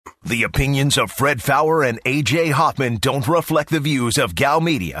The opinions of Fred Fowler and A.J. Hoffman don't reflect the views of Gal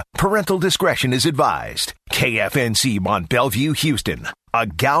Media. Parental discretion is advised. KFNC Mont Bellevue, Houston, a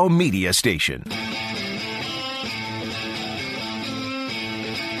Gal Media station.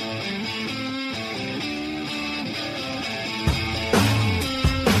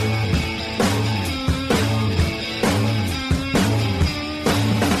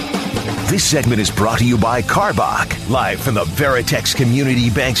 This segment is brought to you by Karbach, live from the Veritex Community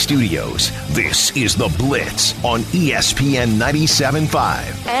Bank Studios. This is The Blitz on ESPN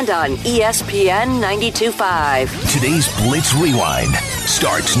 97.5. And on ESPN 92.5. Today's Blitz Rewind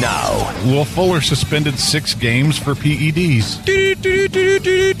starts now. Will Fuller suspended 6 games for PEDs.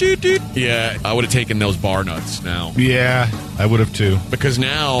 Yeah, I would have taken those bar nuts now. Yeah, I would have too. Because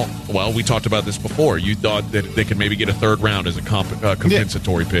now, well, we talked about this before. You thought that they could maybe get a third round as a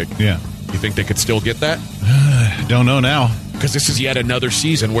compensatory pick. Yeah. You think they could still get that? Don't know now. Because this is yet another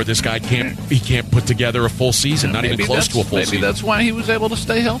season where this guy can't put together a full season, not even close to a full season. Maybe that's why he was able to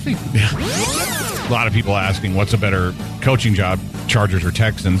stay healthy. Yeah. A lot of people asking what's a better coaching job, Chargers or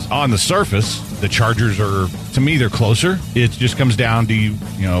Texans. On the surface, the Chargers are, to me, they're closer. It just comes down to,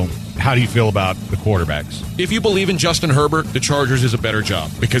 how do you feel about the quarterbacks? If you believe in Justin Herbert, the Chargers is a better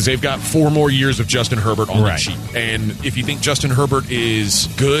job because they've got 4 more years of Justin Herbert on the cheap. And if you think Justin Herbert is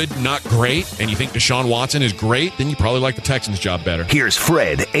good, not great, and you think Deshaun Watson is great, then you probably like the Texans job better. Here's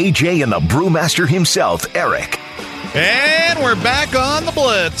Fred, AJ, and the brewmaster himself, Eric. And we're back on the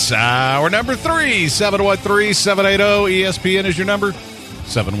Blitz. Hour number 3, 713-780. ESPN is your number.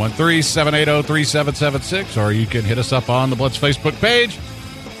 713-780-3776. Or you can hit us up on the Blitz Facebook page.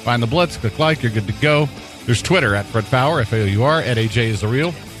 Find the Blitz, click like, you're good to go. There's Twitter at Fred Fowler, F-A-U-R, at AJ is the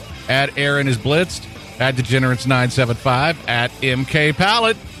real, at Aaron is Blitzed, at Degenerates975, at MK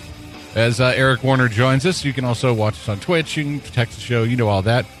Pallet. As Eric Warner joins us, you can also watch us on Twitch. You can text the show, you know all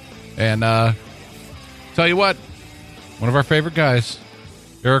that. And tell you what, one of our favorite guys,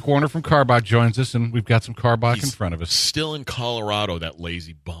 Eric Warner from Karbach, joins us, and we've got some Karbach in front of us. Still in Colorado, that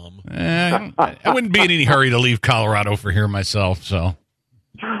lazy bum. I wouldn't be in any hurry to leave Colorado for here myself, so...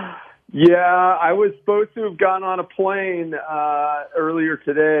 Yeah, I was supposed to have gone on a plane earlier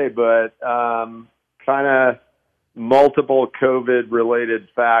today, but kind of multiple COVID-related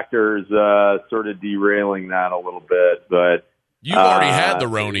factors sort of derailing that a little bit. But you've already had the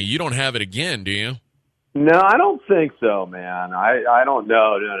Roni. You don't have it again, do you? No, I don't think so, man. I don't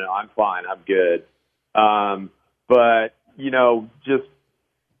know. No, I'm fine. I'm good. But, just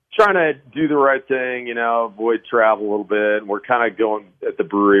trying to do the right thing, avoid travel a little bit. We're kind of going at the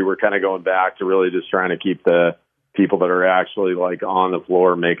brewery. We're kind of going back to really just trying to keep the people that are actually like on the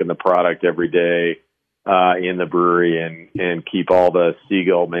floor making the product every day in the brewery and keep all the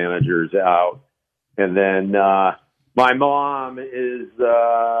seagull managers out. And then my mom is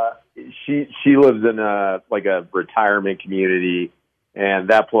she lives in a retirement community, and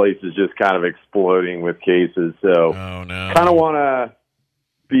that place is just kind of exploding with cases. So kind of want to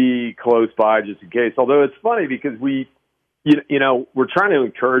be close by just in case. Although it's funny because we're trying to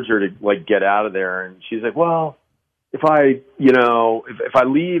encourage her to get out of there, and she's like, well, if I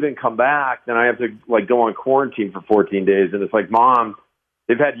leave and come back, then I have to go on quarantine for 14 days. And it's like, Mom,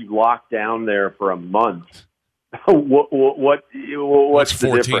 they've had you locked down there for a month. What's the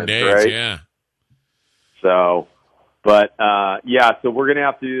 14 difference, days, right? Yeah. So, but so we're gonna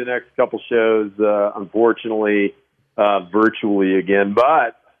have to do the next couple shows, unfortunately, virtually again,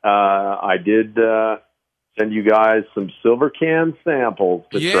 but I did send you guys some silver can samples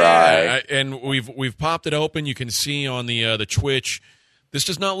to try. And we've popped it open. You can see on the Twitch. This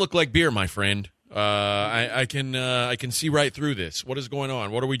does not look like beer, my friend. I can see right through this. What is going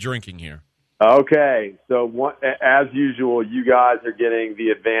on? What are we drinking here? Okay, so as usual, you guys are getting the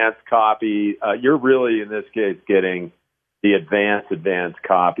advanced copy. You're really, in this case, getting the advanced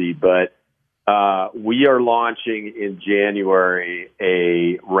copy, but we are launching in January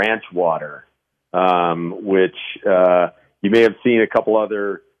a ranch water, which you may have seen a couple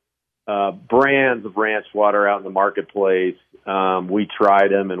other brands of ranch water out in the marketplace. We tried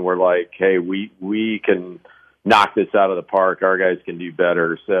them, and we're like, hey, we can knock this out of the park. Our guys can do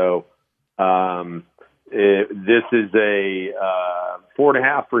better. So this is a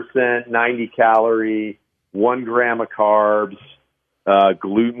 4.5%, 90 calorie, 1 gram of carbs,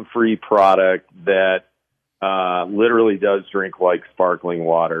 gluten-free product that literally does drink like sparkling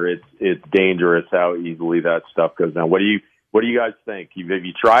water. It's dangerous how easily that stuff goes down. What do you guys think? Have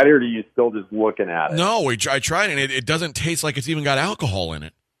you tried it, or are you still just looking at it? No, I tried it, and it doesn't taste like it's even got alcohol in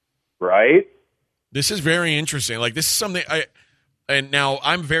it. Right? This is very interesting. This is something and now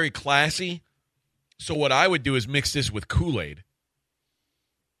I'm very classy, so what I would do is mix this with Kool-Aid.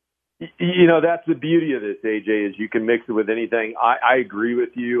 That's the beauty of this, AJ, is you can mix it with anything. I agree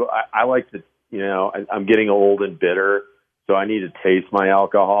with you. I like to, I'm getting old and bitter, so I need to taste my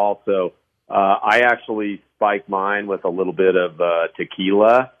alcohol. So I actually spike mine with a little bit of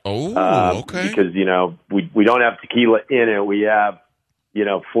tequila. Oh, okay. Because, we don't have tequila in it. We have,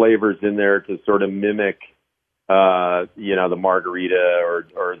 flavors in there to sort of mimic, the margarita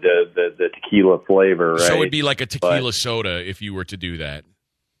or the tequila flavor, right? So it'd be like a tequila soda if you were to do that.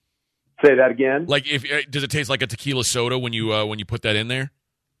 Say that again. Like, does it taste like a tequila soda when you put that in there?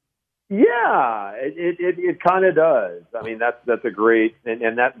 Yeah, it kind of does. I mean, that's a great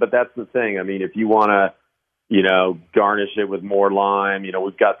but that's the thing. I mean, if you want to, garnish it with more lime,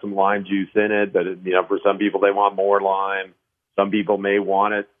 we've got some lime juice in it, but for some people they want more lime. Some people may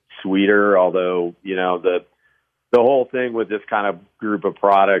want it sweeter, although the whole thing with this kind of group of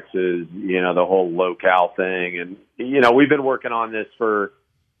products is the whole low-cal thing, and we've been working on this for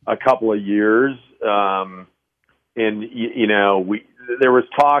a couple of years, and there was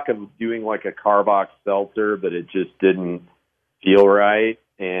talk of doing like a Karbach seltzer, but it just didn't feel right.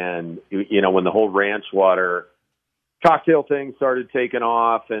 And when the whole ranch water cocktail thing started taking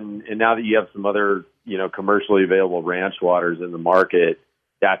off, and now that you have some other commercially available ranch waters in the market,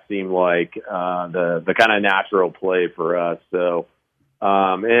 that seemed like the kind of natural play for us. So,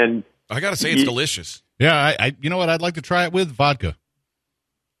 and I got to say, it's delicious. Yeah, I you know what? I'd like to try it with vodka.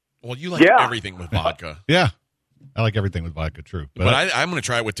 Well, you like everything with vodka. Yeah, I like everything with vodka, true. But I'm going to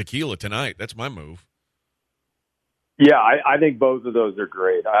try it with tequila tonight. That's my move. Yeah, I think both of those are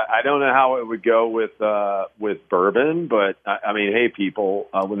great. I don't know how it would go with bourbon, but I mean, hey, people,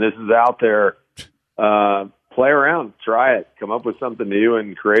 when this is out there, play around, try it, come up with something new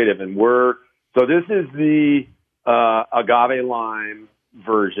and creative. And so this is the agave lime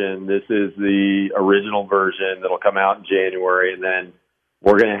version. This is the original version that'll come out in January, and then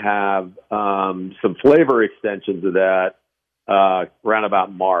we're going to have some flavor extensions of that around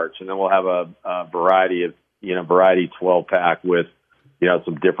about March, and then we'll have a variety 12-pack with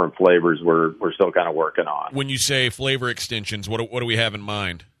some different flavors we're still kind of working on. When you say flavor extensions, what do we have in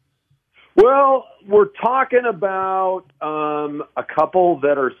mind? Well, we're talking about a couple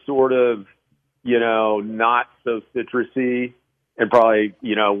that are sort of not so citrusy, and probably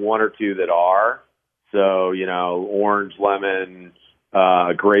one or two that are. So orange, lemon,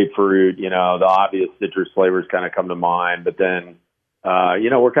 grapefruit, the obvious citrus flavors kind of come to mind. But then,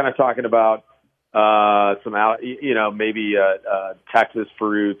 we're kind of talking about some out, maybe Texas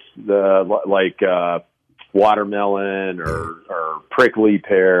fruits, like watermelon or prickly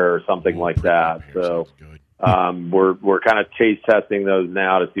pear or something like that. So we're kind of taste testing those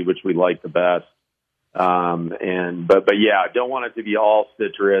now to see which we like the best. But yeah, I don't want it to be all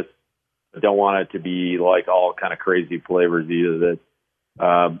citrus. I don't want it to be like all kind of crazy flavors either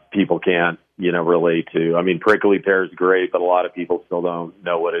that people can't, relate to. I mean, prickly pear is great, but a lot of people still don't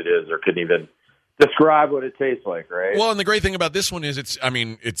know what it is or couldn't even describe what it tastes like, right? Well, and the great thing about this one is it's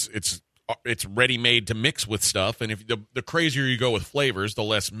ready-made to mix with stuff, and if the crazier you go with flavors, the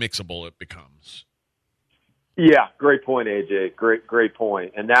less mixable it becomes. Yeah, great point, AJ. Great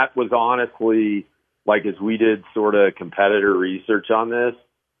point. And that was honestly, like, as we did sort of competitor research on this,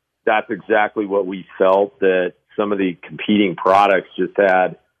 that's exactly what we felt, that some of the competing products just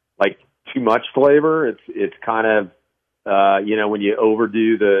had like too much flavor. It's kind of when you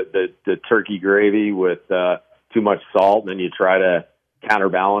overdo the turkey gravy with too much salt, and then you try to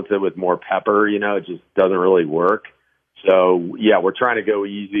counterbalance it with more pepper, it just doesn't really work. So yeah, we're trying to go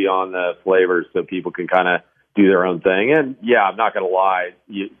easy on the flavors so people can kind of do their own thing. And yeah, I'm not going to lie,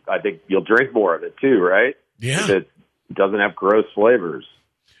 I think you'll drink more of it too, right? Yeah, it doesn't have gross flavors.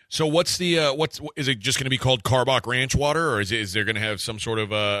 So is it just going to be called Karbach Ranch Water, or is there going to have some sort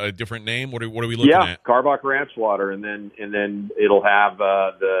of a different name? What are we looking at? Yeah, Karbach Ranch Water, and then it'll have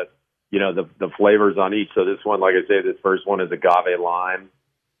the flavors on each. So this one, like I say, this first one is agave lime,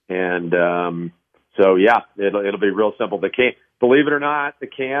 and so yeah, it'll be real simple. The can, believe it or not, the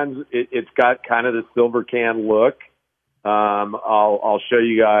cans it's got kind of the silver can look. I'll show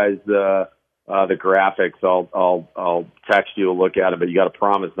you guys the graphics. I'll text you a look at it, but you got to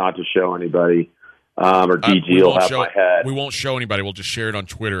promise not to show anybody, or DG will have my head. We won't show anybody. We'll just share it on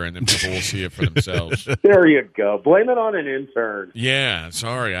Twitter, and then people will see it for themselves. There you go. Blame it on an intern. Yeah,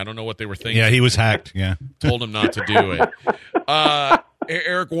 sorry. I don't know what they were thinking. Yeah, he was hacked. Yeah. Told him not to do it.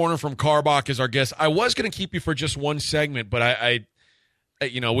 Eric Warner from Karbach is our guest. I was going to keep you for just one segment, but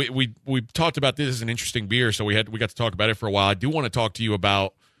we talked about this as an interesting beer, so we got to talk about it for a while. I do want to talk to you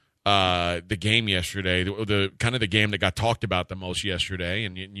about the game yesterday, the kind of the game that got talked about the most yesterday,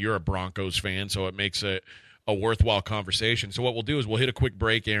 and you're a Broncos fan, so it makes it a worthwhile conversation. So what we'll do is we'll hit a quick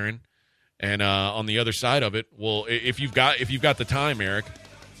break, Aaron, And on the other side of it, well, if you've got the time, Eric.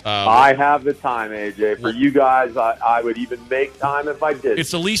 I have the time, AJ. For you guys, I would even make time if I did.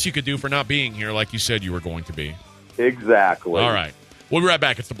 It's the least you could do for not being here like you said you were going to be. Exactly. All right. We'll be right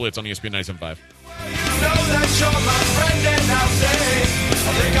back. It's the Blitz on ESPN 97.5.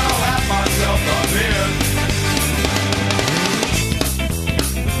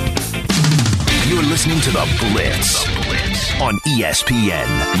 You're listening to the Blitz on ESPN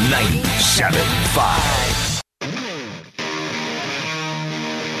 97.5.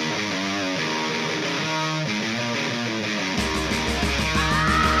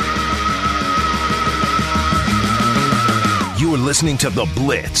 You are listening to The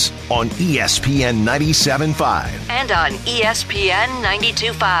Blitz on ESPN 97.5. And on ESPN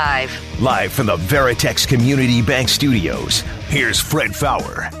 92.5. Live from the Veritex Community Bank Studios, here's Fred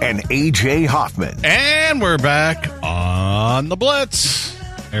Fowler and AJ Hoffman. And we're back on The Blitz.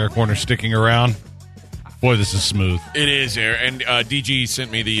 Eric Warner sticking around. Boy, this is smooth. It is, Eric. And DG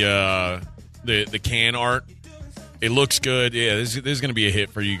sent me the can art. It looks good. Yeah, this is going to be a hit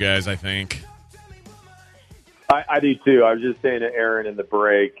for you guys, I think. I do too. I was just saying to Aaron in the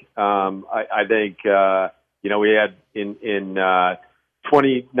break. I think we had in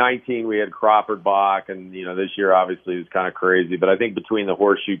 2019 we had Crawford Bach, and this year obviously was kind of crazy. But I think between the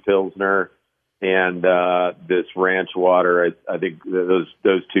Horseshoe Pilsner and this Ranch Water, I think those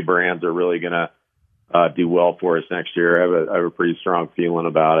two brands are really going to do well for us next year. I have a pretty strong feeling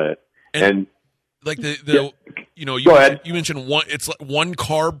about it. And like you mentioned one. It's like 1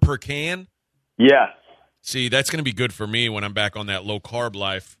 carb per can. Yes. See, that's going to be good for me when I'm back on that low-carb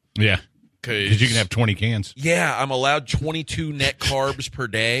life. Yeah, because you can have 20 cans. Yeah, I'm allowed 22 net carbs per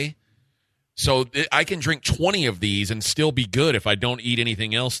day. So I can drink 20 of these and still be good if I don't eat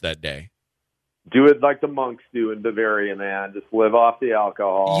anything else that day. Do it like the monks do in Bavaria, man. Just live off the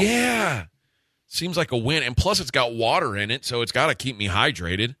alcohol. Yeah. Seems like a win. And plus, it's got water in it, so it's got to keep me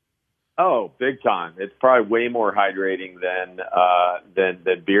hydrated. Oh, big time. It's probably way more hydrating than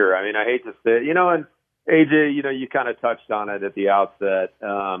beer. I mean, I hate to say, and AJ, you kind of touched on it at the outset.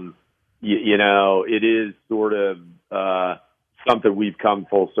 It is sort of something we've come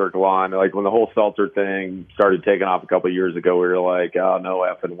full circle on. Like when the whole seltzer thing started taking off a couple of years ago, we were like, oh, no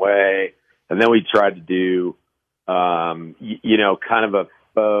effing way. And then we tried to do, kind of a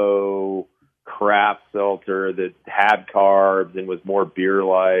faux craft seltzer that had carbs and was more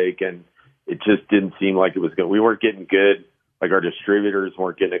beer-like, and it just didn't seem like it was good. We weren't getting good. Like our distributors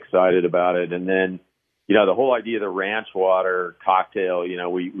weren't getting excited about it. And then, the whole idea of the Ranch Water cocktail,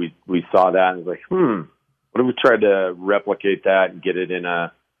 we saw that and was like, what if we tried to replicate that and get it in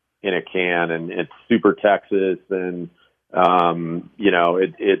a can? And it's super Texas, and I think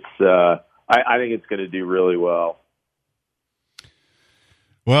it's going to do really well.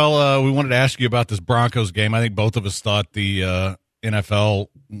 Well, we wanted to ask you about this Broncos game. I think both of us thought the NFL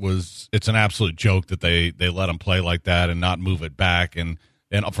it's an absolute joke that they let them play like that and not move it back. And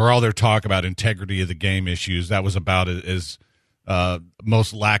for all their talk about integrity of the game issues, that was about as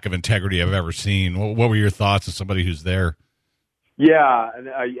most lack of integrity I've ever seen. What were your thoughts as somebody who's there? Yeah, and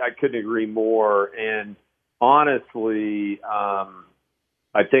I couldn't agree more. And honestly,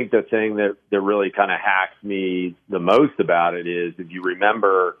 I think the thing that really kind of hacks me the most about it is, if you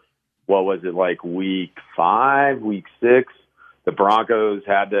remember, what was it, like week 5, week 6, the Broncos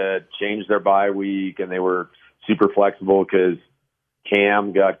had to change their bye week, and they were super flexible because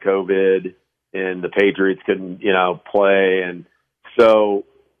Cam got COVID and the Patriots couldn't, play. And so,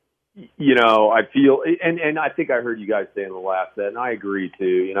 I feel, and I think I heard you guys say in the last set, and I agree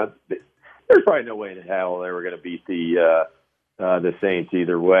too, there's probably no way in hell they were going to beat the Saints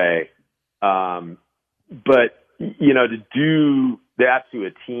either way. But, to do that to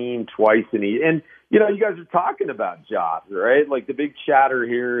a team twice and you guys are talking about jobs, right? Like the big chatter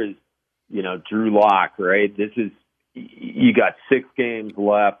here is, Drew Lock, right? You got 6 games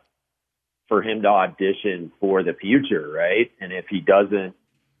left for him to audition for the future, right? And if he doesn't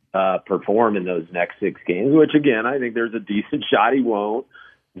perform in those next 6 games, which again, I think there's a decent shot he won't,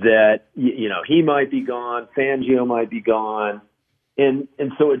 that, he might be gone, Fangio might be gone. And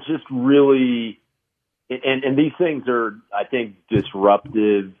so it just really, and these things are, I think,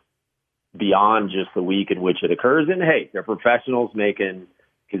 disruptive beyond just the week in which it occurs. And hey, they're professionals making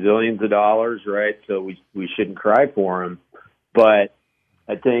gazillions of dollars, right? So we shouldn't cry for them. But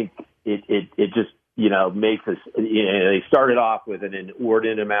I think it just, makes us, they started off with an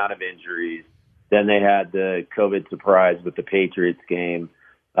inordinate amount of injuries. Then they had the COVID surprise with the Patriots game.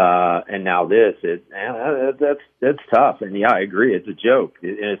 And now this, that's tough. And yeah, I agree. It's a joke.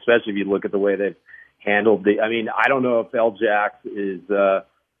 And especially if you look at the way they've handled I don't know if L-Jax is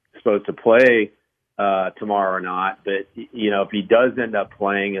supposed to play tomorrow or not. But, if he does end up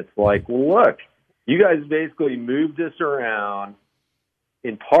playing, it's like, well, look, you guys basically moved this around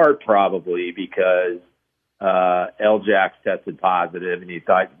in part probably because L-Jax tested positive and you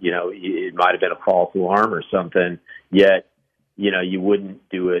thought, it might have been a false alarm or something, yet, you wouldn't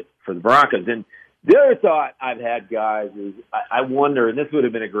do it for the Broncos. And the other thought I've had, guys, is I wonder, and this would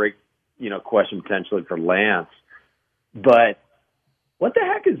have been a great, question potentially for Lance, but what the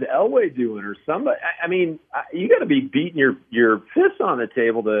heck is Elway doing or somebody? I mean, you got to be beating your fists on the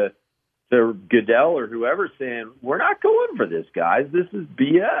table to Goodell or whoever saying, we're not going for this, guys. This is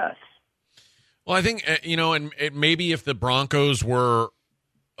BS. Well, I think, and maybe if the Broncos were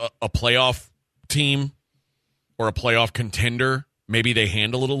a playoff team or a playoff contender, maybe they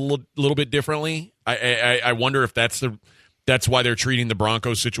handle it a little bit differently. I wonder if that's why they're treating the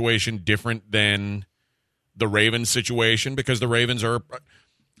Broncos situation different than the Ravens situation, because the Ravens are,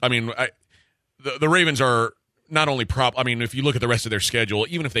 the Ravens are not only if you look at the rest of their schedule,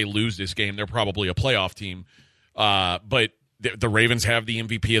 even if they lose this game, they're probably a playoff team. But the Ravens have the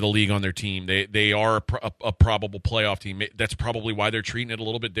MVP of the league on their team. They are a probable playoff team. That's probably why they're treating it a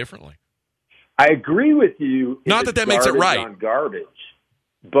little bit differently. I agree with you. Not that makes it right. On garbage,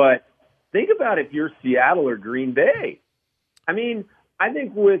 but think about if you're Seattle or Green Bay. I mean, I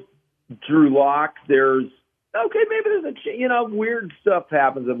think with Drew Lock, maybe there's weird stuff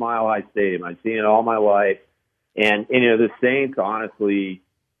happens at Mile High Stadium. I've seen it all my life. And the Saints, honestly,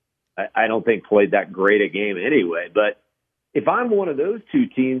 I don't think played that great a game anyway. But if I'm one of those two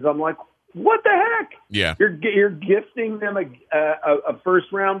teams, I'm like, what the heck? Yeah, you're gifting them a first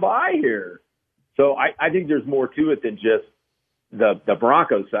round bye here. So I think there's more to it than just the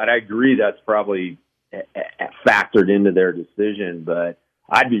Broncos side. I agree that's probably factored into their decision, but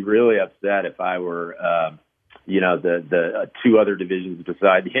I'd be really upset if I were the two other divisions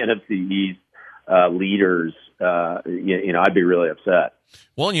beside the NFC East leaders. I'd be really upset.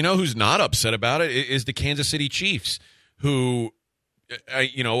 Well, and who's not upset about it is the Kansas City Chiefs, who,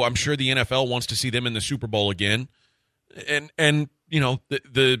 I'm sure the NFL wants to see them in the Super Bowl again. And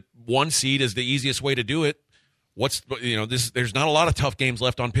the one seed is the easiest way to do it. There's not a lot of tough games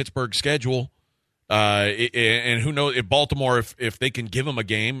left on Pittsburgh's schedule. And who knows if Baltimore, if they can give them a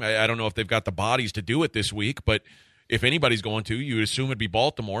game, I don't know if they've got the bodies to do it this week, but if anybody's going to, you would assume it'd be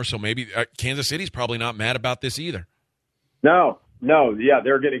Baltimore. So maybe Kansas City's probably not mad about this either. No. Yeah,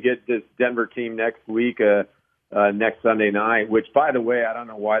 they're going to get this Denver team next week, next Sunday night, which, by the way, I don't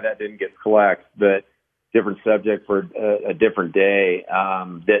know why that didn't get flexed, but different subject for a different day,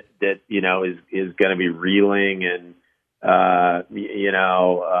 that is going to be reeling. And, I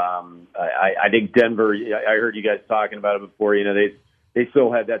think Denver, I heard you guys talking about it before, they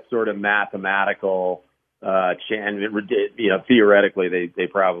still had that sort of mathematical chance. Theoretically, they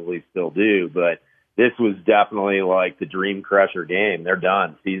probably still do, but this was definitely like the dream crusher game. They're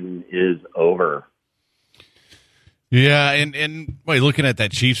done. Season is over. Yeah, and looking at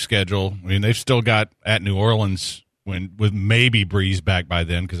that Chiefs schedule, I mean, they've still got at New Orleans with maybe Breeze back by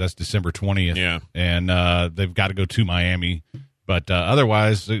then because that's December 20th. Yeah, and they've got to go to Miami, but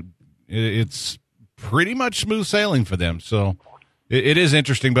otherwise it's pretty much smooth sailing for them. So it is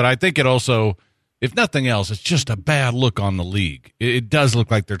interesting, but I think it also, if nothing else, it's just a bad look on the league. It does look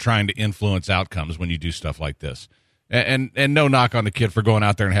like they're trying to influence outcomes when you do stuff like this. And no knock on the kid for going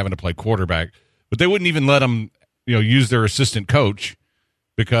out there and having to play quarterback, but they wouldn't even let him, use their assistant coach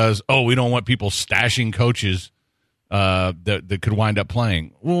because, we don't want people stashing coaches that could wind up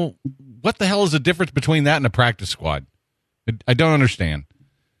playing. Well, what the hell is the difference between that and a practice squad? I don't understand.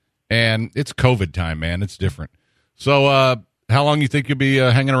 And it's COVID time, man. It's different. So how long you think you'll be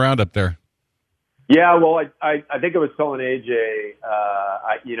hanging around up there? Yeah, well, I think I was telling AJ,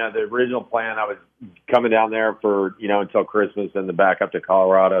 the original plan, I was coming down there for, until Christmas and then back up to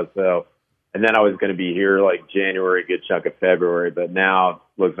Colorado. So, and then I was going to be here like January, a good chunk of February, but now it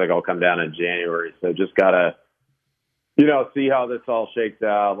looks like I'll come down in January. So just got to, see how this all shakes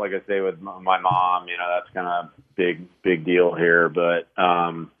out. Like I say, with my mom, that's kind of big deal here. But,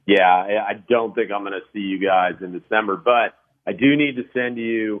 I don't think I'm going to see you guys in December, but I do need to send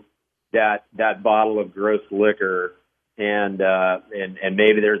you that bottle of gross liquor, and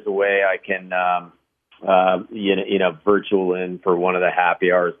maybe there's a way I can virtual in for one of the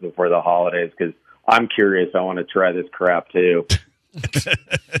happy hours before the holidays, because I'm curious. I want to try this crap too.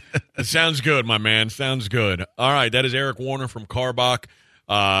 Sounds good, my man. Sounds good. All right, that is Eric Warner from Karbach.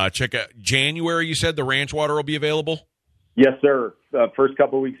 Check out January. You said the ranch water will be available? Yes, sir. First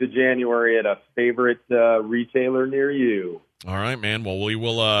couple of weeks of January at a favorite retailer near you. All right, man. Well, we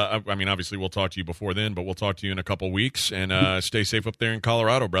will. I mean, obviously, we'll talk to you before then, but we'll talk to you in a couple weeks. And stay safe up there in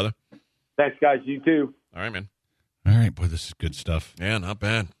Colorado, brother. Thanks, guys. You too. All right, man. All right, boy, this is good stuff. Yeah, not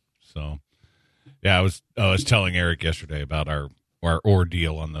bad. So, yeah, I was telling Eric yesterday about our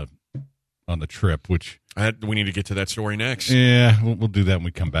ordeal on the trip, which We need to get to that story next. Yeah, we'll do that when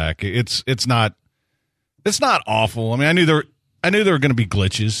we come back. It's not awful. I mean, I knew there were going to be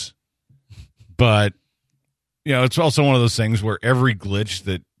glitches, but it's also one of those things where every glitch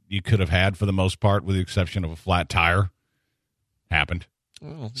that you could have had, for the most part, with the exception of a flat tire, happened.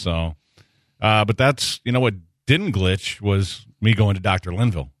 Oh. So, but that's what didn't glitch was me going to Dr.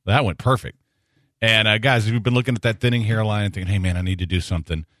 Linville. That went perfect. And guys, if you've been looking at that thinning hairline and thinking, hey man, I need to do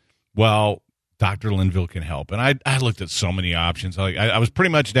something, well, Dr. Linville can help. And I looked at so many options. I was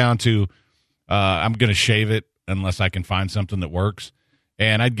pretty much down to I'm going to shave it unless I can find something that works.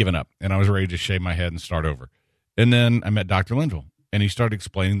 And I'd given up, and I was ready to shave my head and start over. And then I met Dr. Linville, and he started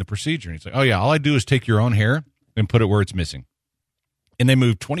explaining the procedure. And he's like, oh, yeah, all I do is take your own hair and put it where it's missing. And they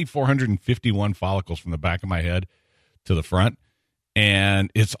moved 2,451 follicles from the back of my head to the front,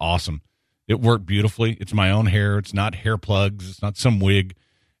 and it's awesome. It worked beautifully. It's my own hair. It's not hair plugs. It's not some wig.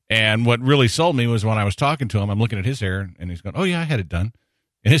 And what really sold me was when I was talking to him, I'm looking at his hair, and he's going, oh, yeah, I had it done.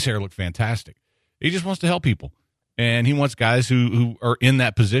 And his hair looked fantastic. He just wants to help people. And he wants guys who are in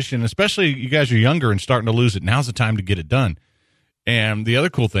that position, especially you guys are younger and starting to lose it. Now's the time to get it done. And the other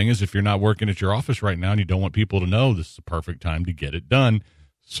cool thing is if you're not working at your office right now and you don't want people to know, this is the perfect time to get it done.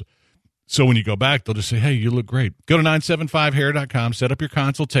 So when you go back, they'll just say, hey, you look great. Go to 975hair.com, set up your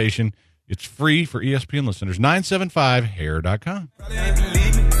consultation. It's free for ESPN listeners. 975hair.com.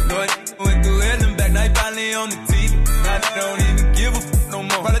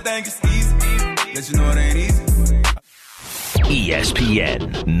 ESPN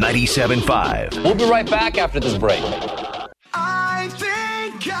 97.5. We'll be right back after this break. I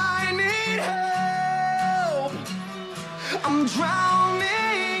think I need help. I'm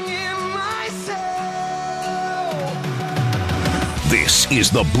drowning in myself. This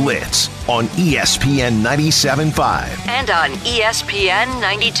is The Blitz on ESPN 97.5. And on ESPN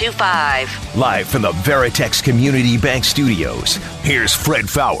 92.5. Live from the Veritex Community Bank Studios, here's Fred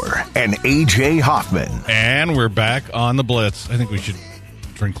Fowler and A.J. Hoffman. And we're back on The Blitz. I think we should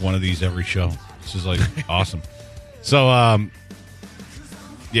drink one of these every show. This is awesome. So,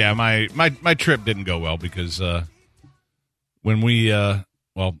 yeah, my trip didn't go well because when we,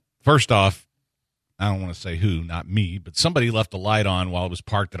 first off, I don't want to say who, not me, but somebody left the light on while it was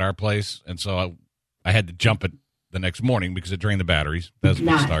parked at our place, and so I had to jump it the next morning because it drained the batteries. That's a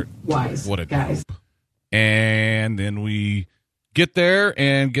good start. Wise, what a guys. And then we get there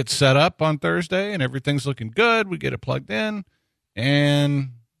and get set up on Thursday, and everything's looking good. We get it plugged in,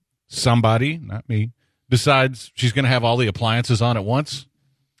 and somebody, not me, decides she's going to have all the appliances on at once.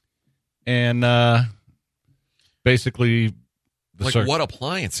 And basically... what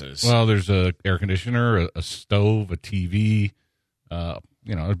appliances? Well, there's a air conditioner, a stove, a TV, a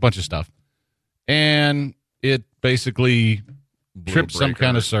bunch of stuff. And it basically tripped some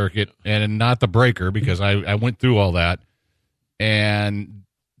kind of circuit, and not the breaker, because I went through all that. And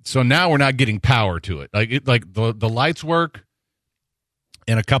so now we're not getting power to it. The lights work,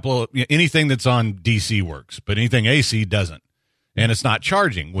 and a couple of anything that's on DC works, but anything AC doesn't. And it's not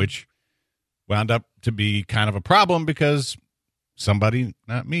charging, which wound up to be kind of a problem because somebody,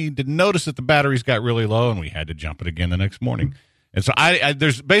 not me, didn't notice that the batteries got really low, and we had to jump it again the next morning. And so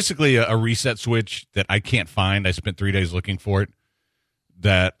there's basically a reset switch that I can't find. I spent 3 days looking for it.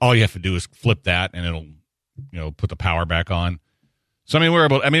 That all you have to do is flip that, and it'll put the power back on. So it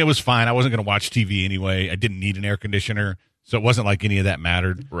was fine. I wasn't going to watch TV anyway. I didn't need an air conditioner, so it wasn't like any of that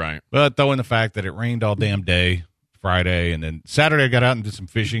mattered. Right. But throwing the fact that it rained all damn day Friday, and then Saturday I got out and did some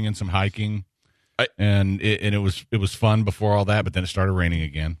fishing and some hiking. And it was fun before all that, but then it started raining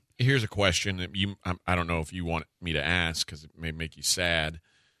again. Here's a question that I don't know if you want me to ask because it may make you sad.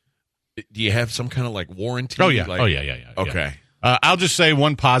 Do you have some kind of warranty? Oh yeah, yeah. Okay. Yeah. I'll just say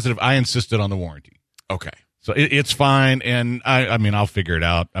one positive. I insisted on the warranty. Okay. So it's fine, and I'll figure it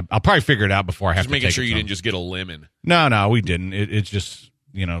out. I'll probably figure it out before I have to take it. Just making sure you didn't just get a lemon. No, we didn't. It's just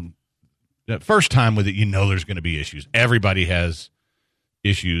the first time with it, there's going to be issues. Everybody has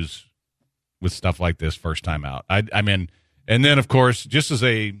issues with stuff like this first time out. And then, of course, just as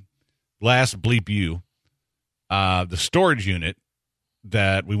a last bleep you, the storage unit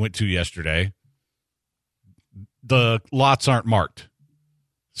that we went to yesterday, the lots aren't marked.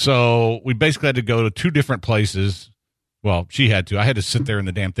 So we basically had to go to two different places. Well, she had to. I had to sit there in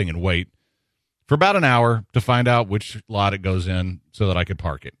the damn thing and wait for about an hour to find out which lot it goes in so that I could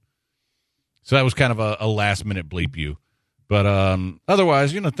park it. So that was kind of a last-minute bleep you. But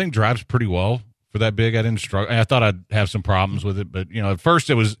otherwise, the thing drives pretty well for that big. I didn't struggle. I thought I'd have some problems with it, but at first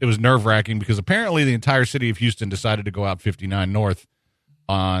it was nerve-wracking because apparently the entire city of Houston decided to go out 59 North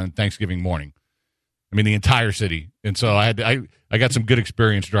on Thanksgiving morning. I mean, the entire city. And so I got some good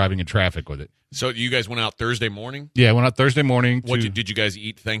experience driving in traffic with it. So you guys went out Thursday morning? Yeah, went out Thursday morning. Did you guys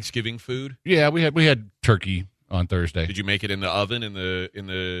eat Thanksgiving food? Yeah, we had turkey on Thursday. Did you make it in the oven in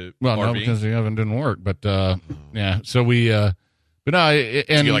the Well, RV? no, because the oven didn't work. But yeah, so we but no, Did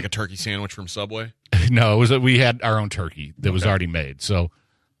you get like a turkey sandwich from Subway? No, it was we had our own turkey that was already made. So,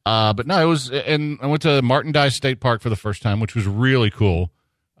 but no, it was. And I went to Martin Dice State Park for the first time, which was really cool.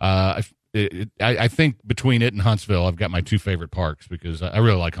 I think between it and Huntsville, I've got my two favorite parks because I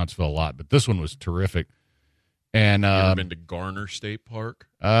really like Huntsville a lot. But this one was terrific. And you ever been to Garner State Park?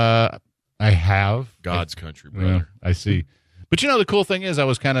 I have. God's country, brother. Yeah, I see. But the cool thing is, I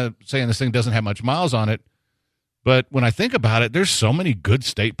was kind of saying this thing doesn't have much miles on it. But when I think about it, there's so many good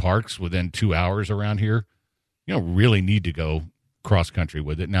state parks within 2 hours around here. You don't really need to go cross country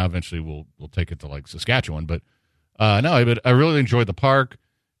with it. Now, eventually, we'll take it to like Saskatchewan. But no, but I really enjoyed the park.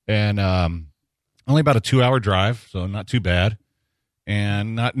 And only about a 2 hour drive, so not too bad,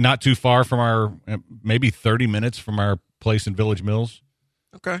 and not too far from our maybe 30 minutes from our place in Village Mills.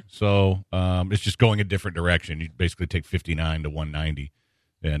 Okay, so it's just going a different direction. You basically take 59 to 190,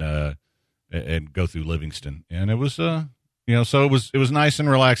 and go through Livingston, and it was so it was nice and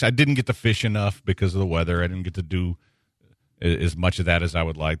relaxed. I didn't get to fish enough because of the weather. I didn't get to do as much of that as I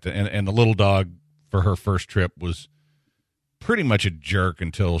would like to, and the little dog for her first trip was pretty much a jerk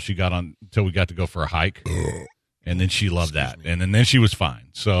until we got to go for a hike, and then she loved that, and then she was fine.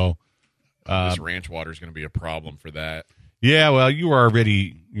 So this ranch water is going to be a problem for that. Yeah, well, you're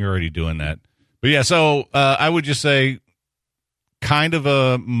already doing that, but yeah. So I would just say, kind of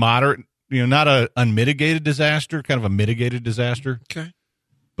a moderate, not a unmitigated disaster, kind of a mitigated disaster. Okay,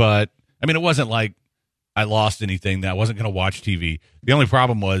 but I mean, it wasn't like I lost anything. That I wasn't going to watch TV. The only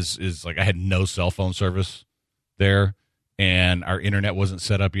problem is like I had no cell phone service there. And our internet wasn't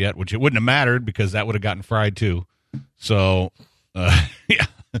set up yet, which it wouldn't have mattered because that would have gotten fried too. So, yeah.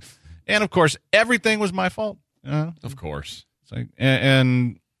 And, of course, everything was my fault. Of course. It's like,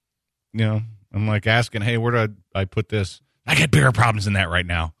 and I'm like asking, hey, where do I put this? I got bigger problems than that right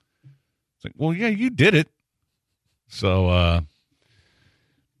now. It's like, well, yeah, you did it. So,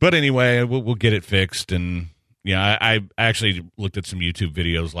 but anyway, we'll get it fixed. And, I actually looked at some YouTube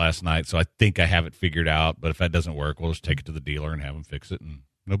videos last night, so I think I have it figured out. But if that doesn't work, we'll just take it to the dealer and have them fix it, and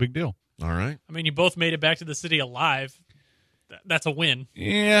no big deal. All right. I mean, you both made it back to the city alive. That's a win.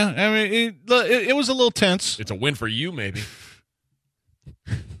 Yeah, I mean, it was a little tense. It's a win for you, maybe.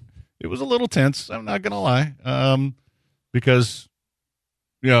 It was a little tense. I'm not going to lie, because,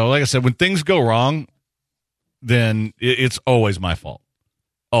 like I said, when things go wrong, then it's always my fault.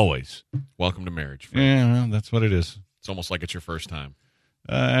 Always. Welcome to marriage, friend. Yeah, well, that's what it is. It's almost like it's your first time.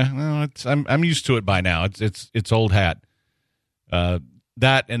 Well, I'm used to it by now. It's old hat.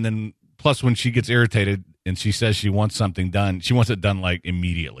 That, and then plus when she gets irritated and she says she wants something done, she wants it done like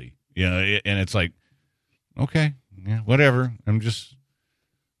immediately. And it's like, okay, yeah, whatever. I'm just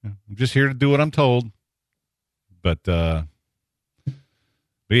here to do what I'm told. But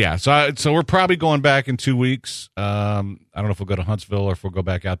yeah, so we're probably going back in 2 weeks. I don't know if we'll go to Huntsville or if we'll go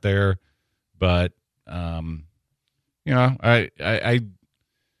back out there, but I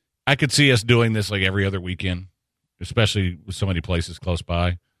could see us doing this like every other weekend, especially with so many places close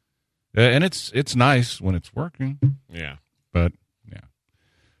by, and it's nice when it's working. Yeah, but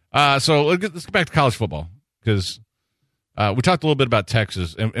yeah. So let's get back to college football because we talked a little bit about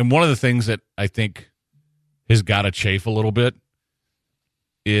Texas, and one of the things that I think has got to chafe a little bit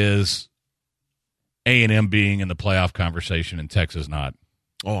is A&M being in the playoff conversation and Texas not.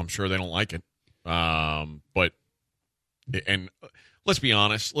 Oh, I'm sure they don't like it. But let's be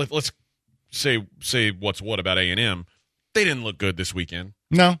honest. Let's say what's what about A&M. They didn't look good this weekend.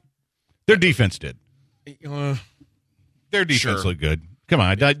 No, their defense did. Their defense looked good. Come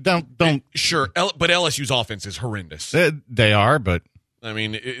on, don't. Sure, but LSU's offense is horrendous. They are, but I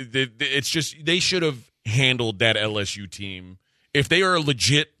mean, it's just they should have handled that LSU team. If they are a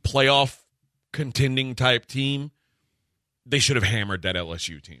legit playoff contending type team, they should have hammered that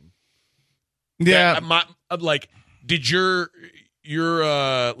LSU team. Yeah, did your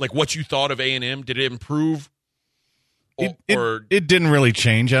like what you thought of A&M? Did it improve? It didn't really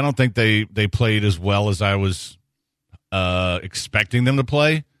change. I don't think they played as well as I was expecting them to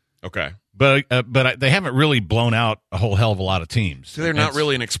play. Okay, but they haven't really blown out a whole hell of a lot of teams. So they're not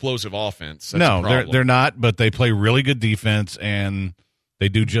really an explosive offense. They're not. But they play really good defense, and They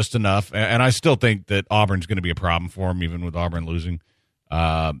do just enough, and I still think that Auburn's going to be a problem for them, even with Auburn losing.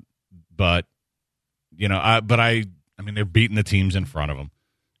 But you know, I mean, they're beating the teams in front of them,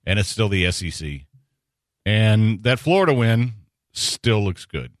 and it's still the SEC. And that Florida win still looks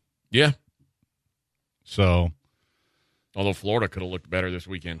good. Yeah. So, although Florida could have looked better this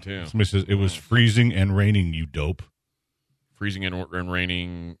weekend too. Somebody says it was freezing and raining. You dope. Freezing and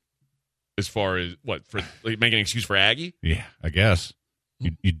raining, as far as what, for like, making an excuse for Aggie? Yeah, I guess.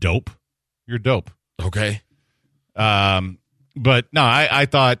 You dope. You're dope. Okay. But no, I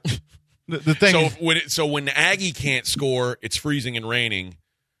thought the thing. So when Aggie can't score, it's freezing and raining.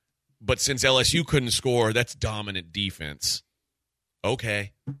 But since LSU couldn't score, that's dominant defense.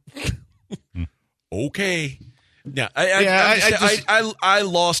 Okay. Okay. Yeah, I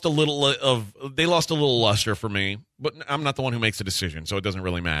lost a little of. They lost a little luster for me, but I'm not the one who makes the decision, so it doesn't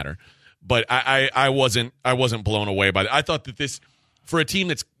really matter. But I wasn't blown away by it. I thought that this, for a team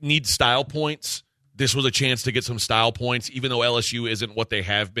that needs style points, this was a chance to get some style points. Even though LSU isn't what they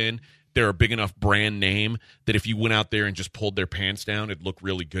have been, they're a big enough brand name that if you went out there and just pulled their pants down, it'd look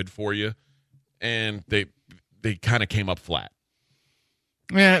really good for you. And they kind of came up flat.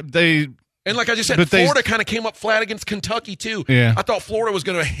 Yeah, And like I just said, Florida kind of came up flat against Kentucky, too. Yeah. I thought Florida was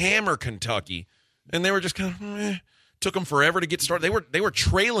going to hammer Kentucky, and they were just kind of, took them forever to get started. They were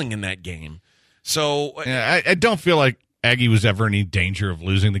trailing in that game. So yeah, I don't feel like Aggie was ever in any danger of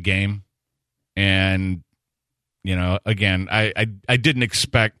losing the game. And, you know, again, I didn't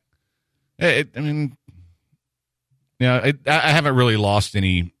expect I mean, you know, I haven't really lost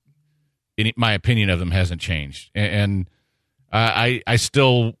any, my opinion of them hasn't changed. And I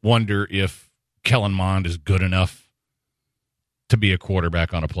still wonder if Kellen Mond is good enough to be a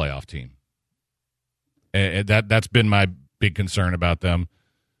quarterback on a playoff team. And that's been my big concern about them.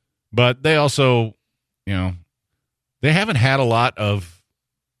 But they also, you know, they haven't had a lot of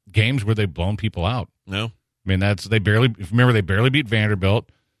games where they've blown people out. No. I mean, they barely beat Vanderbilt.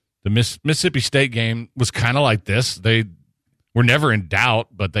 The Mississippi State game was kind of like this. They were never in doubt,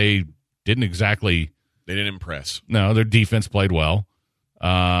 but they didn't exactly. They didn't impress. No, their defense played well.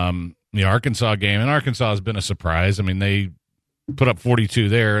 The Arkansas game, and Arkansas has been a surprise. I mean, they put up 42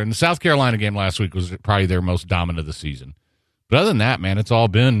 there. And the South Carolina game last week was probably their most dominant of the season. But other than that, man, it's all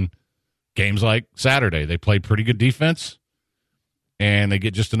been games like Saturday. They play pretty good defense, and they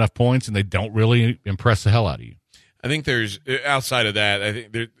get just enough points, and they don't really impress the hell out of you. I think there's, outside of that, I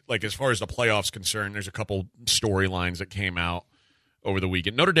think there, like as far as the playoffs concerned, there's a couple storylines that came out over the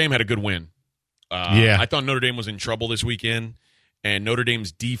weekend. Notre Dame had a good win. I thought Notre Dame was in trouble this weekend, and Notre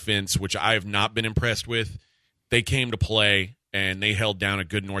Dame's defense, which I have not been impressed with, they came to play, and they held down a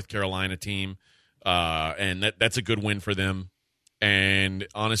good North Carolina team, and that's a good win for them. And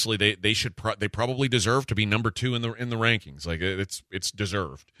honestly, they probably deserve to be number 2 in the rankings. Like it's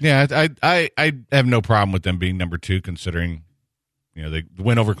deserved. Yeah, I have no problem with them being number 2, considering, you know, the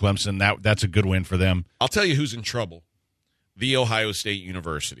win over Clemson. That's a good win for them. I'll tell you who's in trouble: The Ohio State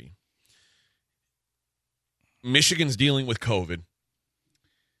University. Michigan's dealing with COVID.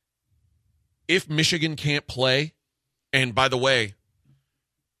 If Michigan can't play, and by the way,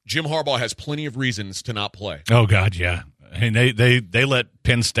 Jim Harbaugh has plenty of reasons to not play. Oh God, yeah. And they let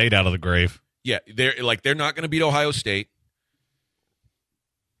Penn State out of the grave. Yeah, they're not going to beat Ohio State.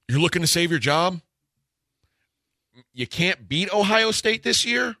 You're looking to save your job? You can't beat Ohio State this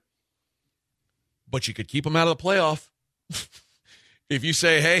year, but you could keep them out of the playoff. If you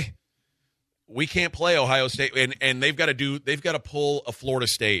say, hey, we can't play Ohio State, and they've got to pull a Florida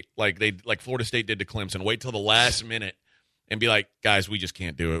State like Florida State did to Clemson, wait till the last minute and be like, guys, we just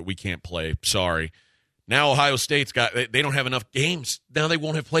can't do it. We can't play. Sorry. Now Ohio State's they don't have enough games. Now they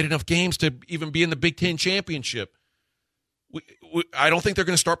won't have played enough games to even be in the Big Ten championship. I don't think they're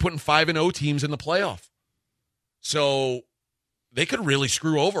going to start putting 5-0 teams in the playoff. So they could really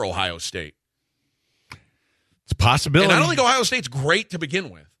screw over Ohio State. It's a possibility. And I don't think Ohio State's great to begin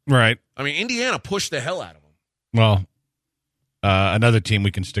with. Right. I mean, Indiana pushed the hell out of them. Well, another team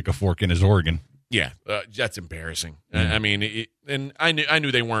we can stick a fork in is Oregon. Yeah, that's embarrassing. I mean, and I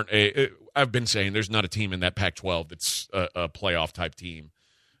knew they weren't I've been saying there's not a team in that Pac-12 that's a playoff type team,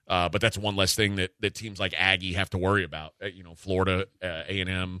 but that's one less thing that teams like Aggie have to worry about. You know, Florida,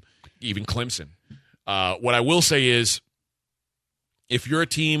 A&M, even Clemson. What I will say is, if you're a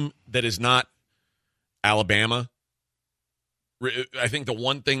team that is not Alabama, I think the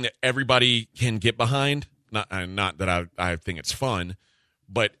one thing that everybody can get behind, not that I think it's fun,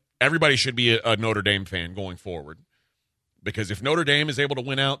 but everybody should be a Notre Dame fan going forward. Because if Notre Dame is able to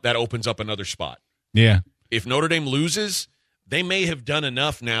win out, that opens up another spot. Yeah. If Notre Dame loses, they may have done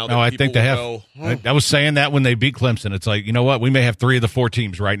enough now that No, I people think they have. will go, I was saying that when they beat Clemson. It's like, you know what? We may have 3 of the 4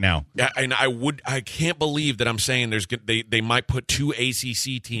 teams right now. Yeah, and I can't believe that I'm saying they might put 2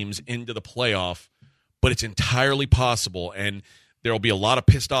 ACC teams into the playoff, but it's entirely possible, and there will be a lot of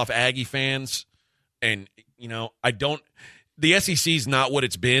pissed off Aggie fans, and the SEC's not what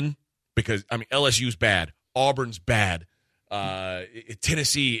it's been because LSU's bad, Auburn's bad,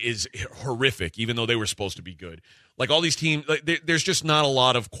 Tennessee is horrific, even though they were supposed to be good. Like all these teams, there's just not a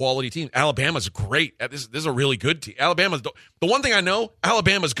lot of quality teams. Alabama's great. This is a really good team. Alabama's the one thing I know.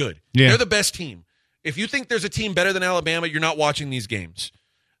 Alabama's good. Yeah. They're the best team. If you think there's a team better than Alabama, you're not watching these games.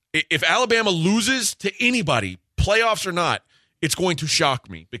 If Alabama loses to anybody, playoffs or not, it's going to shock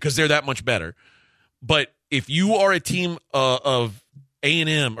me because they're that much better. But if you are a team of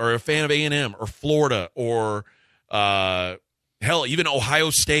A&M or a fan of A&M or Florida or hell, even Ohio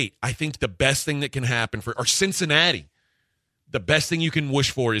State, I think the best thing that can happen or Cincinnati, the best thing you can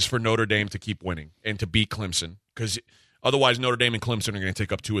wish for is for Notre Dame to keep winning and to beat Clemson because otherwise Notre Dame and Clemson are going to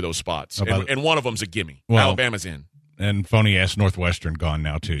take up 2 of those spots. And one of them's a gimme. Well, Alabama's in. And phony-ass Northwestern gone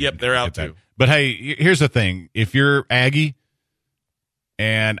now, too. Yep, they're out, too. But, hey, here's the thing. If you're Aggie,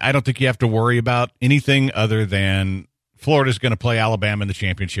 and I don't think you have to worry about anything other than Florida's going to play Alabama in the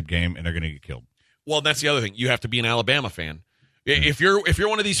championship game, and they're going to get killed. Well, that's the other thing. You have to be an Alabama fan. If you're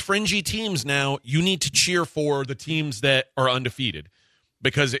one of these fringy teams now, you need to cheer for the teams that are undefeated.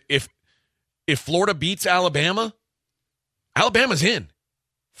 Because if Florida beats Alabama, Alabama's in.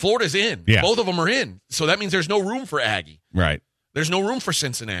 Florida's in. Yeah. Both of them are in. So that means there's no room for Aggie. Right. There's no room for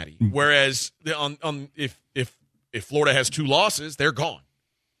Cincinnati. Whereas if Florida has 2 losses, they're gone.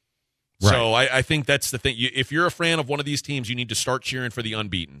 Right. So I think that's the thing. If you're a fan of one of these teams, you need to start cheering for the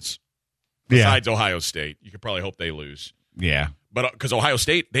unbeatens. Besides Ohio State. You could probably hope they lose. Yeah. But because Ohio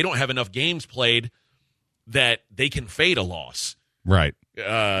State, they don't have enough games played that they can fade a loss. Right.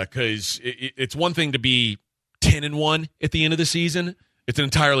 Because it's one thing to be 10-1 at the end of the season. It's an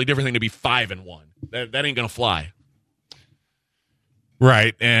entirely different thing to be 5-1. That ain't going to fly.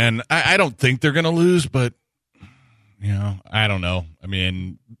 Right. And I don't think they're going to lose, but, I don't know. I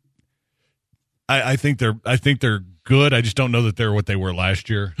mean, I think they're good. I just don't know that they're what they were last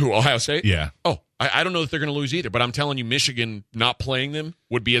year. Who, Ohio State? Yeah. Oh, I don't know that they're going to lose either, but I'm telling you, Michigan not playing them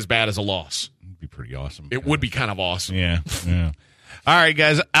would be as bad as a loss. It'd be pretty awesome. It would be kind of awesome. Yeah. All right,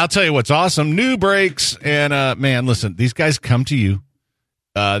 guys, I'll tell you what's awesome. New breaks. And, man, listen, these guys come to you.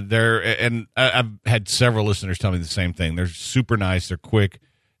 I've had several listeners tell me the same thing. They're super nice. They're quick,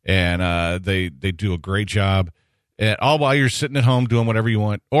 and they do a great job. And all while you're sitting at home doing whatever you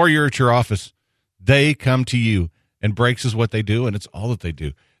want, or you're at your office, they come to you. And Brakes is what they do, and it's all that they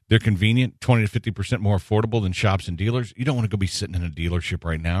do. They're convenient, 20 to 50% more affordable than shops and dealers. You don't want to go be sitting in a dealership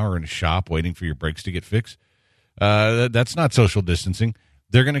right now or in a shop waiting for your brakes to get fixed. That's not social distancing.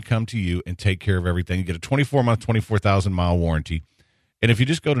 They're going to come to you and take care of everything. You get a 24-month, 24,000-mile warranty. And if you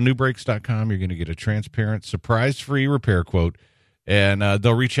just go to newbrakes.com, you're going to get a transparent, surprise-free repair quote. And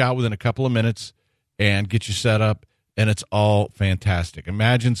they'll reach out within a couple of minutes and get you set up, and it's all fantastic.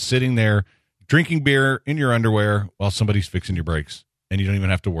 Imagine sitting there drinking beer in your underwear while somebody's fixing your brakes, and you don't even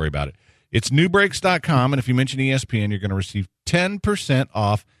have to worry about it. It's newbrakes.com, and if you mention ESPN, you're going to receive 10%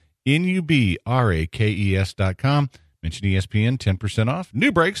 off. nubrakes.com. Mention ESPN, 10% off.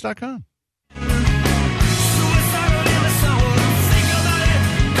 newbrakes.com.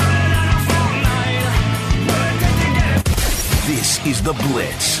 This is The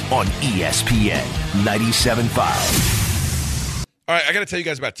Blitz on ESPN 97.5. All right, I got to tell you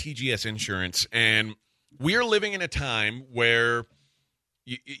guys about TGS Insurance, and we are living in a time where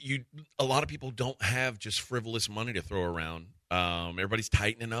a lot of people don't have just frivolous money to throw around. Everybody's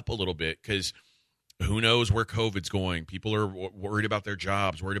tightening up a little bit because who knows where COVID's going. People are worried about their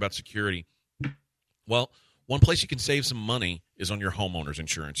jobs, worried about security. Well, one place you can save some money is on your homeowner's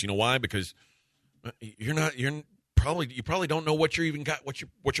insurance. You know why? Because you probably don't know what you're even got,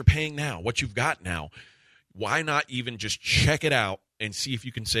 what you're paying now, what you've got now. Why not even just check it out and see if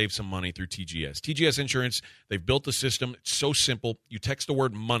you can save some money through TGS? TGS Insurance, they've built the system. It's so simple. You text the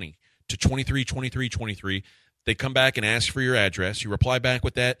word money to 232323. They come back and ask for your address. You reply back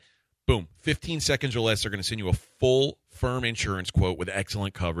with that. Boom. 15 seconds or less, they're going to send you a full, firm insurance quote with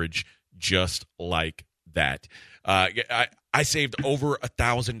excellent coverage just like that. I saved over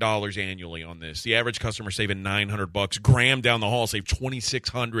 $1,000 annually on this. The average customer saving $900. Graham down the hall saved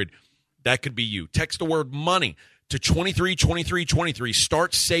 $2,600. That could be you. Text the word money to 232323.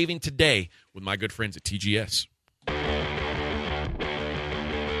 Start saving today with my good friends at TGS.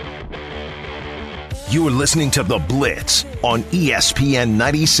 You're listening to The Blitz on ESPN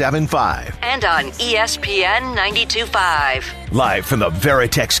 97.5. And on ESPN 92.5. Live from the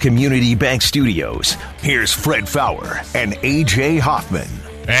Veritex Community Bank Studios, here's Fred Fowler and A.J. Hoffman.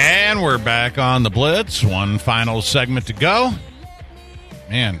 And we're back on The Blitz. One final segment to go.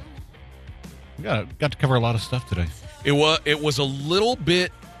 Man, we got to cover a lot of stuff today. It was a little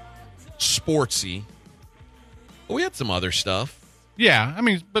bit sportsy. But we had some other stuff. Yeah, I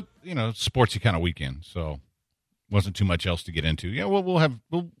mean, but sportsy kind of weekend, so wasn't too much else to get into. Yeah,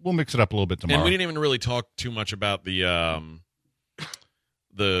 we'll mix it up a little bit tomorrow. And we didn't even really talk too much about the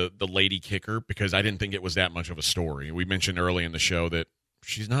lady kicker because I didn't think it was that much of a story. We mentioned early in the show that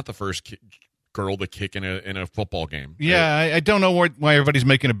she's not the first girl to kick in a football game. Yeah, I don't know why everybody's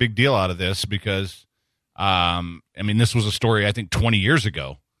making a big deal out of this because, this was a story I think 20 years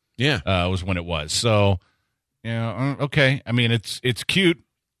ago. Yeah, was when it was. So. Yeah, okay. I mean, it's cute,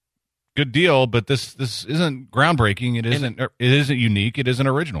 good deal, but this isn't groundbreaking. It isn't unique. It isn't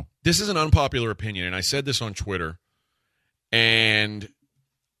original. This is an unpopular opinion, and I said this on Twitter, and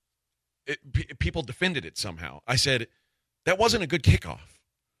people defended it somehow. I said that wasn't a good kickoff.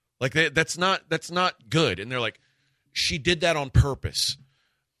 Like that's not good, and they're like, she did that on purpose.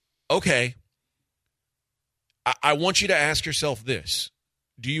 Okay, I want you to ask yourself this.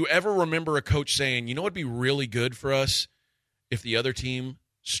 Do you ever remember a coach saying, you know what would be really good for us if the other team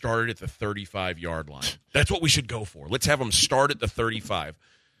started at the 35-yard line? That's what we should go for. Let's have them start at the 35.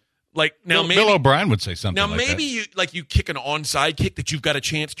 Like now, Bill O'Brien would say something now like that. Now, maybe you kick an onside kick that you've got a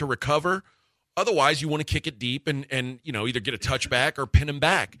chance to recover. Otherwise, you want to kick it deep and either get a touchback or pin them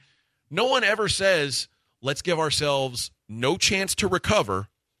back. No one ever says, let's give ourselves no chance to recover,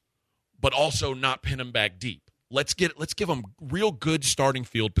 but also not pin them back deep. Let's give them real good starting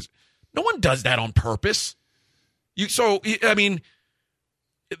field position. No one does that on purpose. They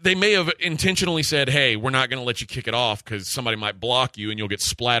may have intentionally said, "Hey, we're not going to let you kick it off because somebody might block you and you'll get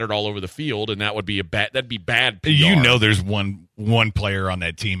splattered all over the field, and that would be that'd be bad PR." There's one player on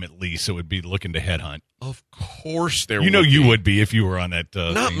that team at least that would be looking to headhunt. Of course, there. You would be if you were on that.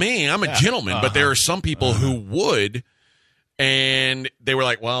 Not team. Me. I'm a gentleman, but there are some people who would, and they were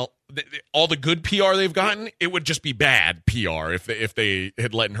like, "Well." All the good PR they've gotten, it would just be bad PR if they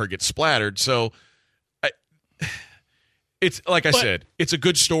had letting her get splattered. So, it's like I said, it's a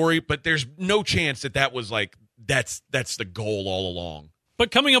good story, but there's no chance that was like that's the goal all along.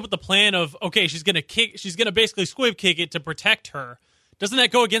 But coming up with the plan of she's gonna basically squib kick it to protect her. Doesn't that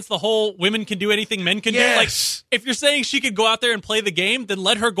go against the whole women can do anything men can do? Like if you're saying she could go out there and play the game, then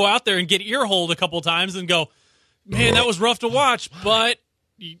let her go out there and get earholed a couple times and go, man, that was rough to watch, but.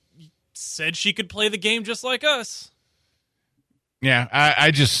 Said she could play the game just like us. Yeah,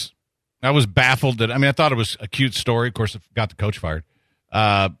 I was baffled that. I thought it was a cute story. Of course, it got the coach fired,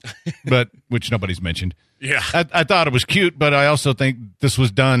 but which nobody's mentioned. Yeah, I thought it was cute, but I also think this was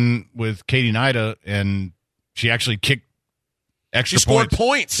done with Katie Nida, and she actually kicked extra points. She scored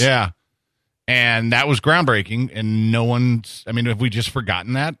points. Yeah, and that was groundbreaking. And no one's. Have we just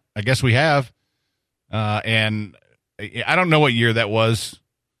forgotten that? I guess we have. And I don't know what year that was.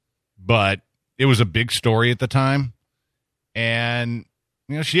 But it was a big story at the time, and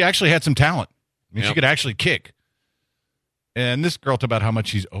she actually had some talent. She could actually kick. And this girl talked about how much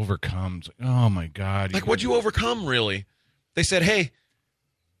she's overcome. It's like, oh my God! Like, what'd you overcome, really? They said, "Hey,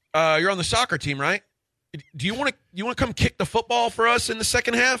 you're on the soccer team, right? Do you want to come kick the football for us in the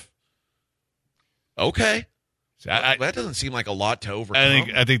second half?" Okay. That doesn't seem like a lot to overcome.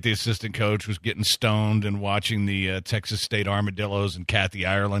 I think the assistant coach was getting stoned and watching the Texas State Armadillos and Kathy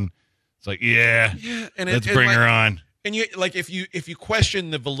Ireland. It's like, let's bring her on. And you if you question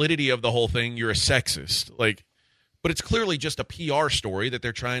the validity of the whole thing, you're a sexist. But it's clearly just a PR story that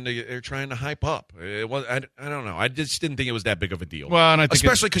they're trying to hype up. It was I don't know. I just didn't think it was that big of a deal. Well, and I think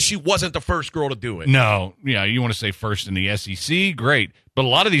especially because she wasn't the first girl to do it. No, you want to say first in the SEC, great. But a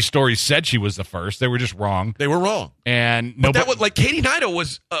lot of these stories said she was the first. They were just wrong. They were wrong. But that was Katie Nida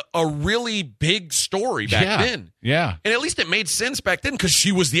was a really big story back then. Yeah. And at least it made sense back then because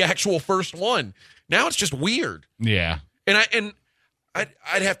she was the actual first one. Now it's just weird. Yeah. And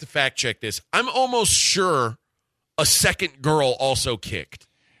I'd have to fact check this. I'm almost sure a second girl also kicked.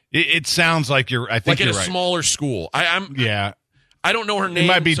 It sounds like you're. I think like you're at a right. smaller school. Yeah. I don't know her name.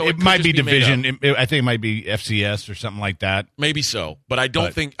 It might be division. I think it might be FCS or something like that. Maybe so, but I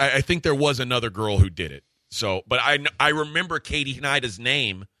don't think. I think there was another girl who did it. So, but I remember Katie Nida's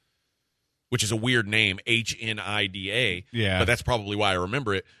name, which is a weird name, Hnida. Yeah. But that's probably why I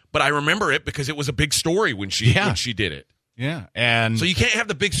remember it. But I remember it because it was a big story when she did it. Yeah, and so you can't have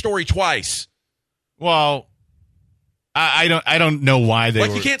the big story twice. Well, I don't know why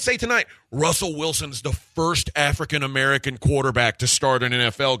they you can't say tonight, Russell Wilson's the first African-American quarterback to start an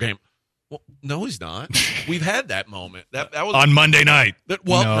NFL game. Well, no, he's not. We've had that moment. That was on Monday night.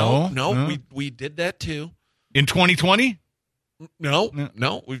 No. We did that too. In 2020?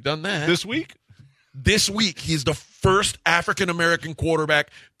 No, we've done that. This week? This week, he's the first African-American quarterback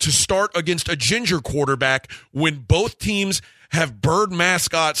to start against a ginger quarterback when both teams have bird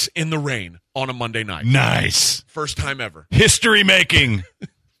mascots in the rain on a Monday night. Nice. First time ever. History making.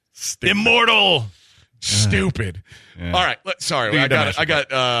 Immortal. Stupid. Yeah. All right. Sorry. I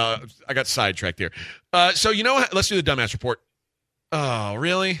got sidetracked here. So, let's do the dumbass report. Oh,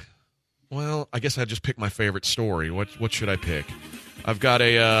 really? Well, I guess I just picked my favorite story. What should I pick? I've got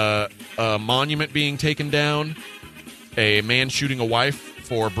a monument being taken down, a man shooting a wife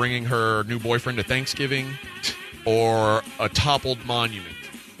for bringing her new boyfriend to Thanksgiving, or a toppled monument.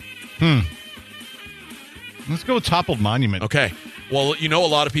 Let's go with toppled monument. Okay. Well, a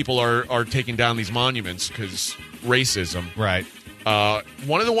lot of people are taking down these monuments because racism. Right.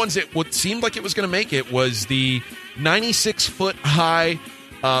 One of the ones that seemed like it was going to make it was the 96-foot high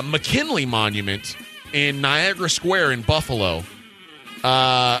McKinley Monument in Niagara Square in Buffalo.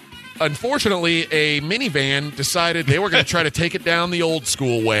 Unfortunately, a minivan decided they were going to try to take it down the old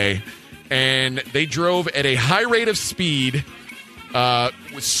school way, and they drove at a high rate of speed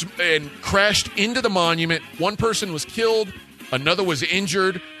and crashed into the monument. One person was killed, another was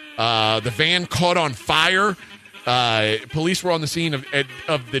injured. The van caught on fire. Police were on the scene of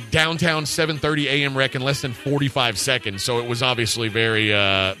the downtown 7:30 a.m. wreck in less than 45 seconds, so it was obviously very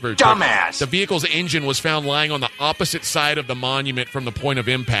dumbass. Quick. The vehicle's engine was found lying on the opposite side of the monument from the point of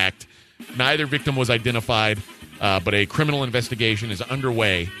impact. Neither victim was identified, but a criminal investigation is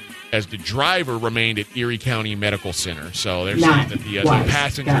underway as the driver remained at Erie County Medical Center. So they're saying that the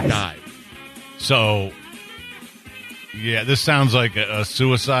passenger died. So, yeah, this sounds like a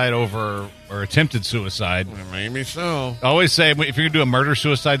suicide or attempted suicide. Well, maybe so. I always say, if you're going to do a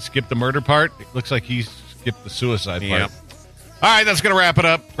murder-suicide, skip the murder part. It looks like he skipped the suicide part. All right, that's going to wrap it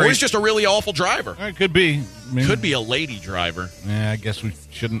up. Or he's just a really awful driver. It could be. Could be a lady driver. Yeah, I guess we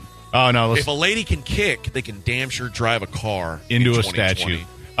shouldn't. Oh, no. If a lady can kick, they can damn sure drive a car into a statue.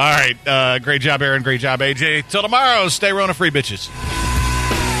 All right. Great job, Aaron. Great job, AJ. Till tomorrow, stay Rona free, bitches.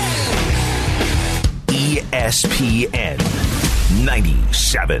 ESPN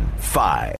 97.5.